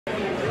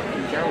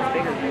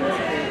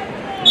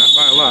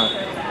line.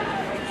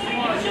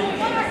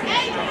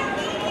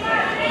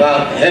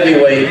 About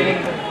heavyweight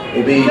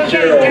will be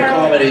Gerald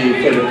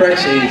Comedy for the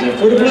Prexies, and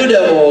for the Blue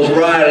Devils,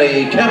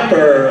 Riley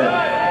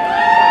Kemper.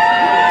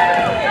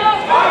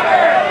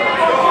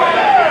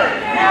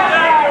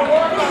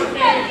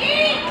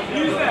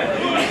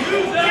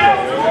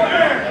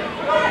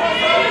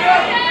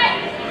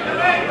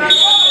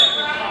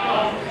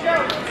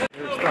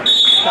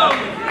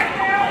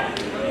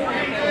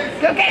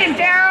 Go get him,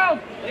 Gerald!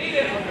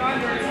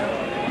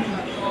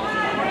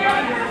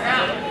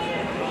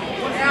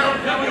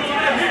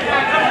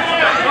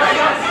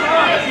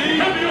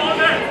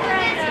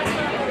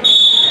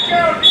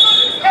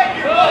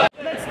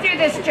 Let's do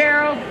this,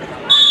 Gerald.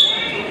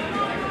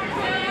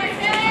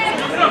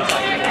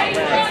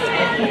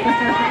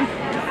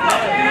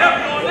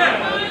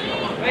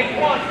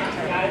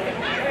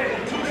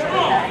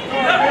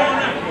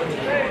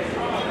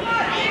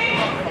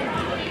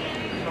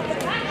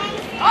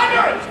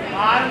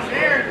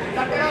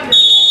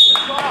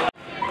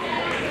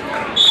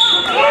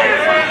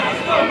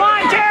 Come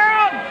on, Gerald!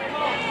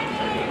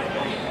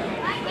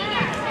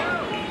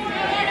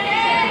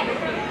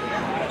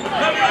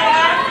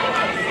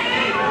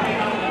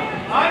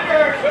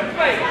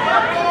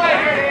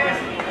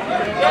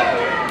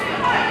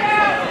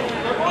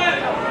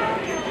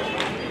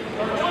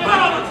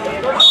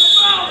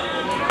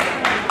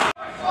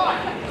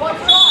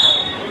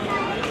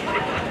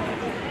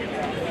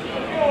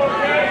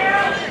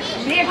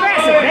 Be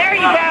aggressive. There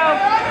you go.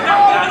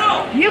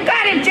 You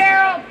got him,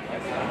 Gerald.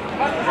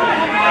 All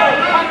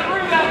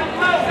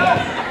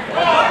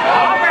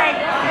right.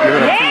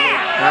 Yeah.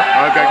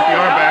 I got to get the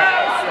arm back.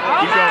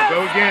 Keep going. Go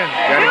again.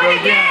 Gotta go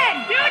again.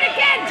 Do it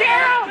again,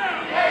 Gerald.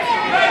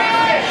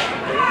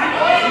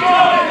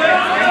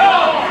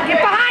 Get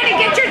behind and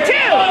get your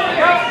two.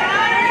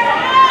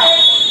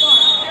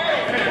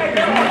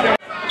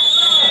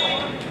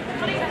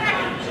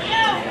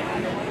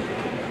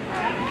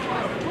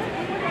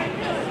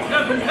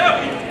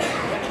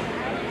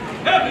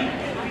 Heavy.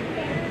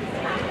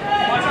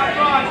 Watch out,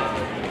 Ron.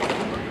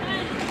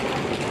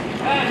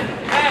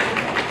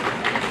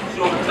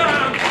 Short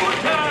time.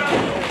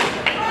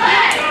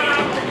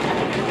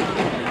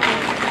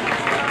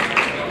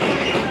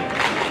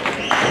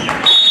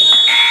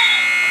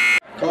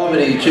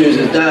 Comedy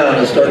chooses down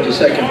to start the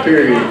second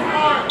period.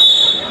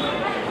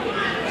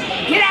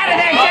 Get out of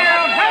there,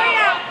 Gerald. Hurry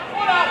up.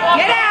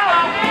 Get out.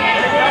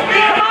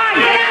 Come on,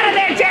 get out of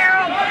there,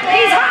 Gerald.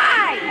 He's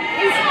high.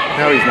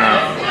 No, he's not.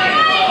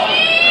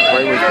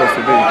 Right where he's supposed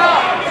to be.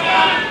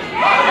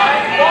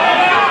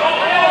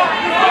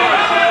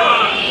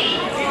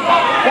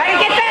 Gotta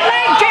get that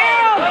leg,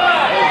 Gerald.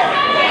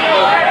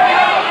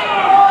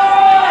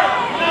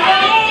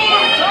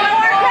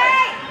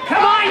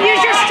 Come on,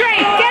 use your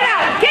strength. Get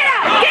up, get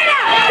up, get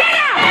up, get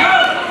up.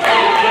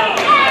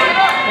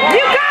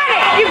 You got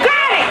it, you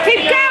got it.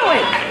 Keep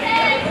going.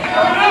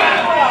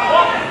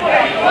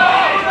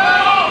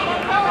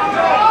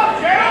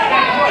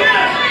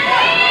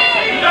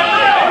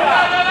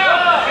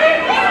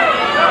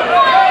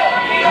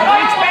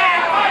 Reach back.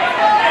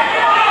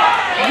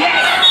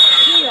 Yes.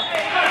 Heel.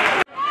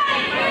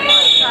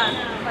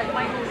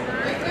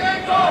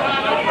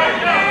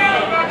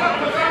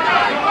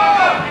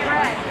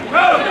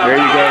 There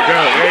you go, go.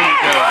 There you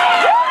go.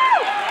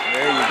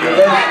 There you go.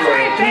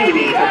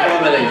 Baby. For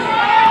Comedy.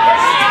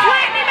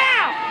 Flatten him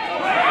out.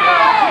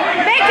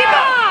 Make him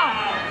all.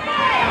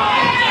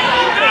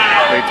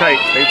 Stay tight,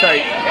 stay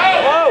tight.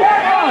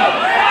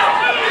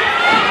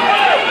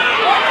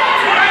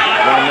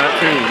 One, not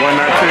two. One,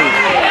 not two.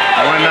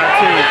 One, not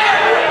two.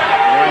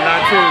 One,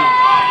 not two.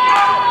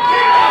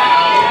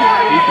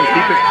 Keep it,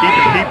 keep it, keep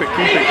it, keep it,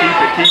 keep it, keep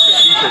it, keep it,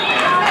 keep it.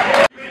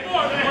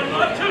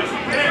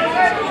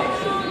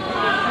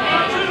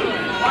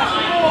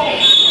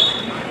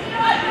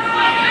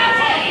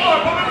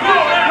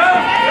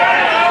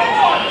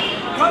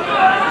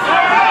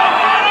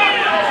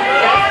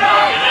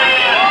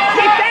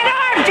 Keep that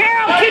arm,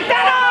 Gerald. Keep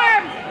that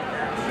arm.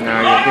 No,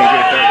 you can't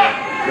get it that way.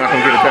 You're not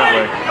gonna get it that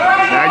way.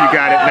 Now you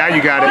got it. Now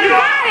you got it. You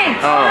got it.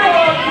 Oh,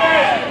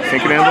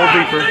 sink it in a little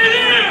deeper.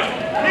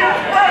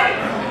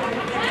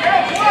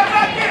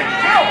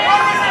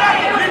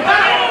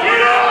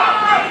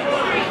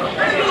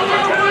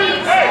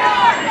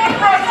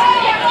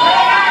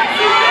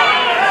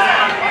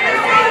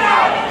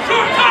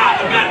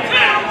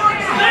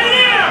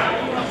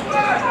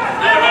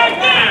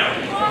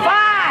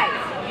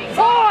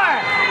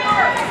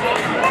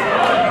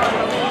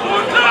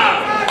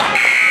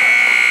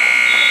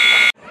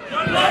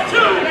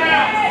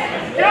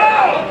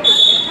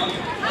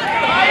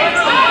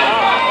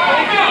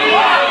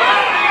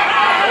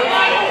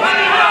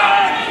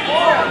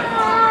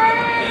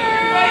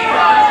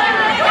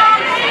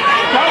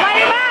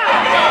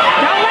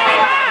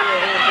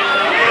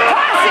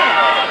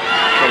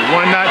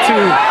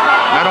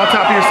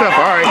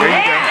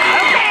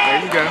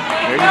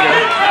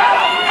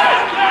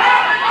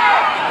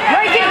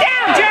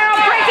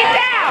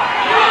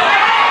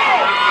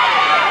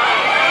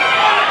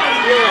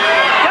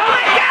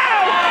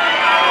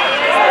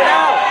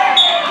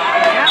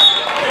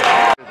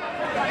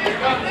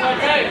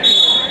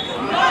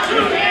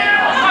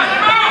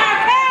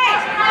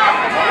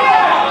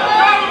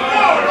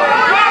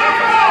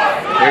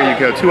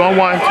 go.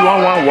 2-on-1,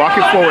 2-on-1. Walk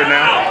it forward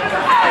now.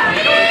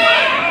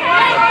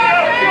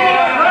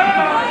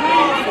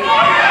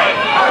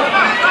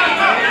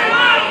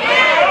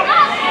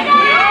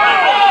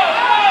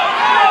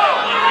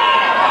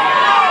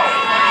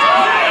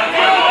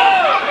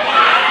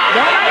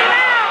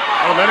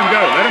 Oh, let him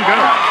go. Let him go.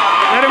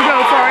 Let him go.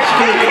 Sorry.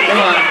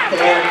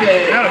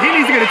 No, he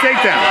needs to get a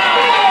takedown.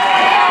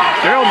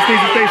 Gerald just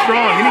needs to stay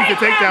strong. He needs to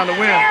take down the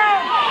win.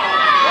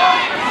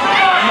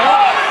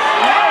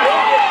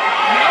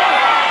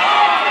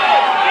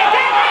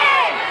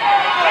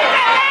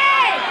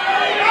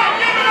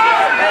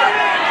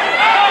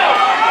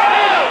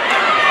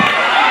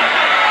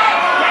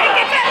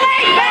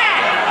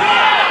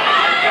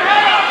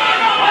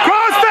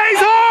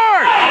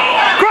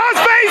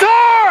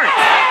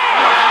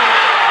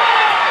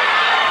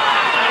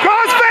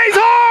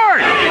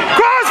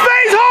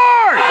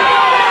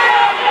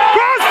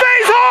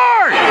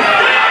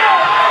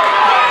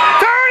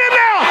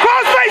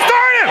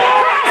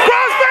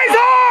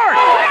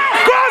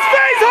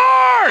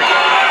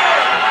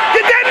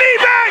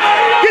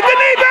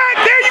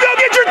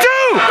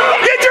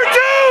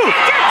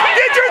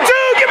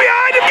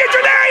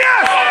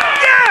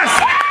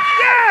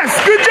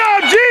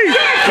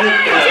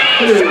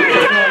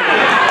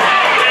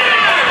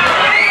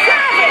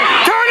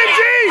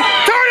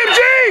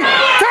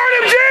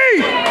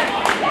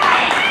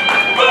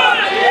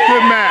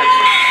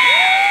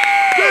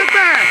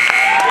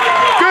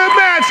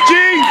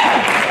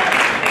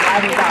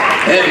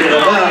 Heavy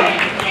bout,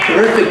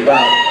 terrific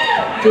bout.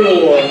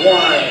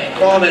 4-1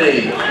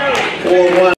 comedy. 4-1.